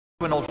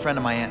an old friend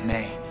of my Aunt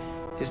May.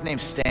 His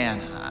name's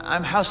Stan.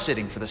 I'm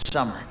house-sitting for the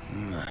summer.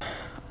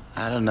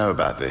 I don't know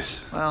about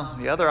this. Well,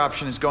 the other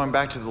option is going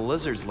back to the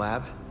lizard's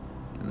lab.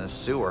 In the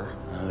sewer.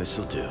 Oh,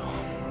 this'll do.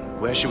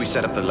 Where should we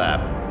set up the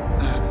lab?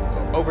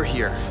 Over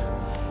here.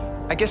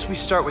 I guess we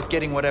start with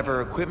getting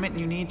whatever equipment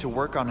you need to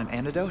work on an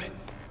antidote.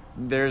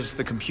 There's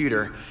the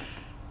computer.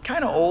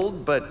 Kinda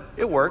old, but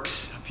it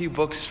works. A few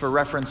books for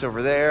reference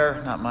over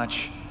there, not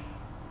much.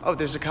 Oh,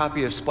 there's a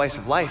copy of Splice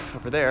of Life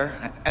over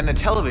there. And the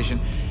television.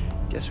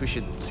 Guess we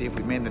should see if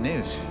we made the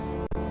news.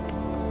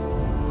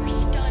 We're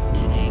stunned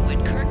today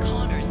when Kirk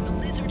Connors, the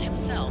lizard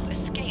himself,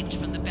 escaped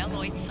from the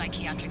Beloit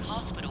Psychiatric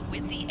Hospital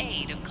with the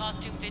aid of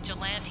costume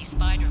vigilante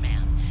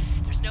Spiderman.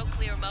 There's no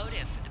clear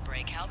motive for the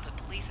breakout, but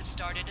police have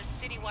started a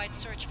citywide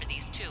search for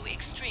these two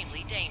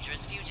extremely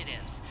dangerous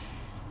fugitives.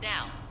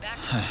 Now, back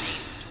to the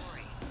main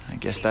story. I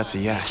guess that's a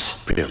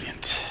yes.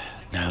 Brilliant.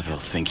 Now they'll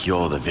think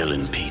you're the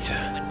villain, Peter.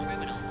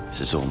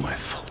 This is all my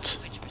fault.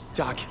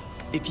 Doc,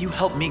 if you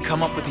help me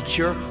come up with a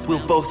cure,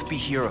 we'll both be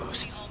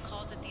heroes.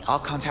 I'll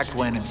contact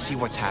Gwen and see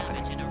what's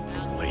happening.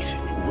 Wait,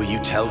 will you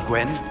tell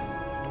Gwen?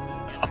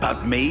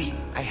 About me?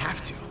 I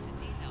have to.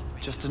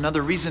 Just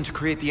another reason to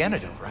create the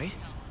antidote, right?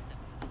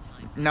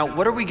 Now,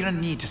 what are we gonna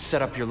need to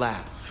set up your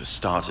lab? For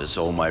starters,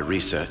 all my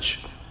research.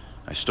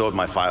 I stored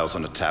my files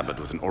on a tablet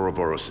with an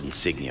Ouroboros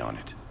insignia on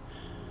it.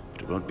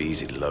 But it won't be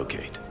easy to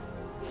locate.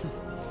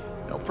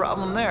 No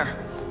problem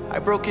there. I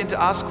broke into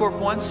Oscorp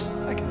once.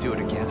 I can do it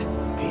again.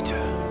 Peter,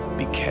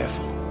 be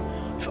careful.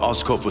 If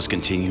Oscorp was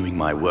continuing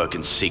my work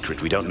in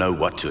secret, we don't know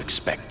what to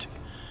expect.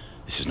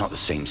 This is not the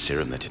same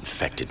serum that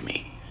infected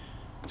me.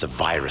 It's a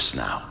virus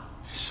now.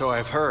 So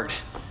I've heard.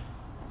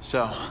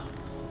 So,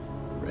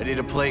 ready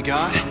to play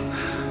God?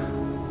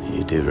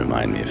 You do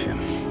remind me of him.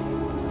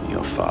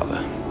 Your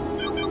father.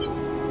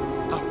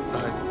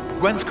 Oh,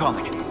 Gwen's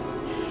calling.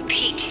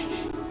 Pete.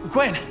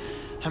 Gwen!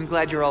 I'm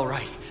glad you're all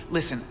right.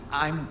 Listen,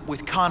 I'm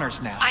with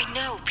Connors now. I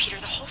know, Peter.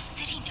 The whole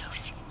city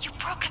knows. You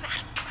broke him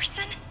out of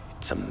prison?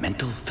 It's a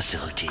mental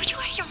facility. Are you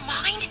out of your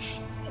mind?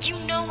 You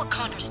know what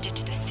Connors did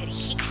to the city.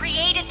 He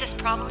created this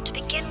problem to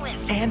begin with.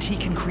 And he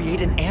can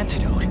create an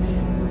antidote.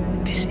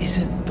 This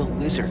isn't the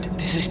lizard.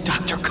 This is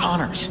Dr.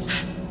 Connors.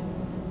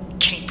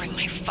 Can he bring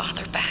my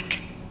father back?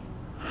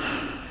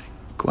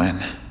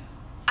 Gwen.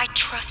 I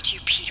trust you,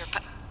 Peter,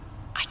 but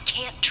I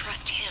can't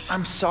trust him.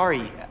 I'm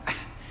sorry.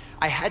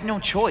 I had no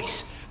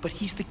choice, but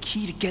he's the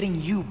key to getting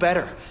you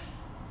better.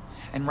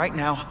 And right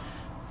now,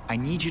 I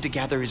need you to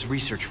gather his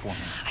research for me.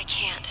 I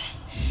can't.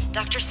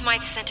 Dr.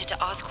 Smythe sent it to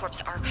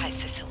Oscorp's archive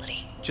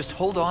facility. Just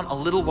hold on a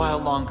little while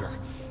longer.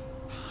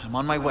 I'm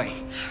on my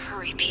way.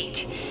 Hurry,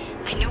 Pete.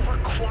 I know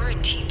we're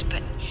quarantined,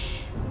 but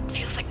it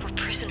feels like we're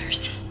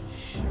prisoners.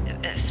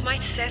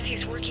 Smythe says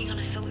he's working on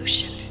a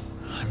solution.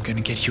 I'm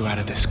gonna get you out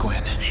of this,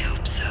 Gwen. I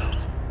hope so.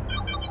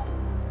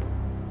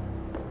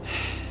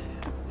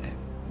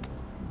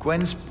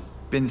 Gwen's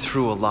been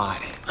through a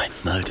lot. I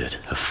murdered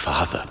her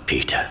father,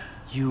 Peter.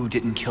 You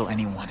didn't kill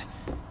anyone.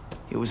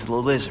 It was the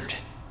lizard.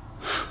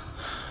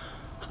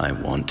 I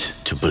want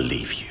to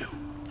believe you.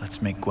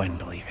 Let's make Gwen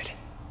believe it.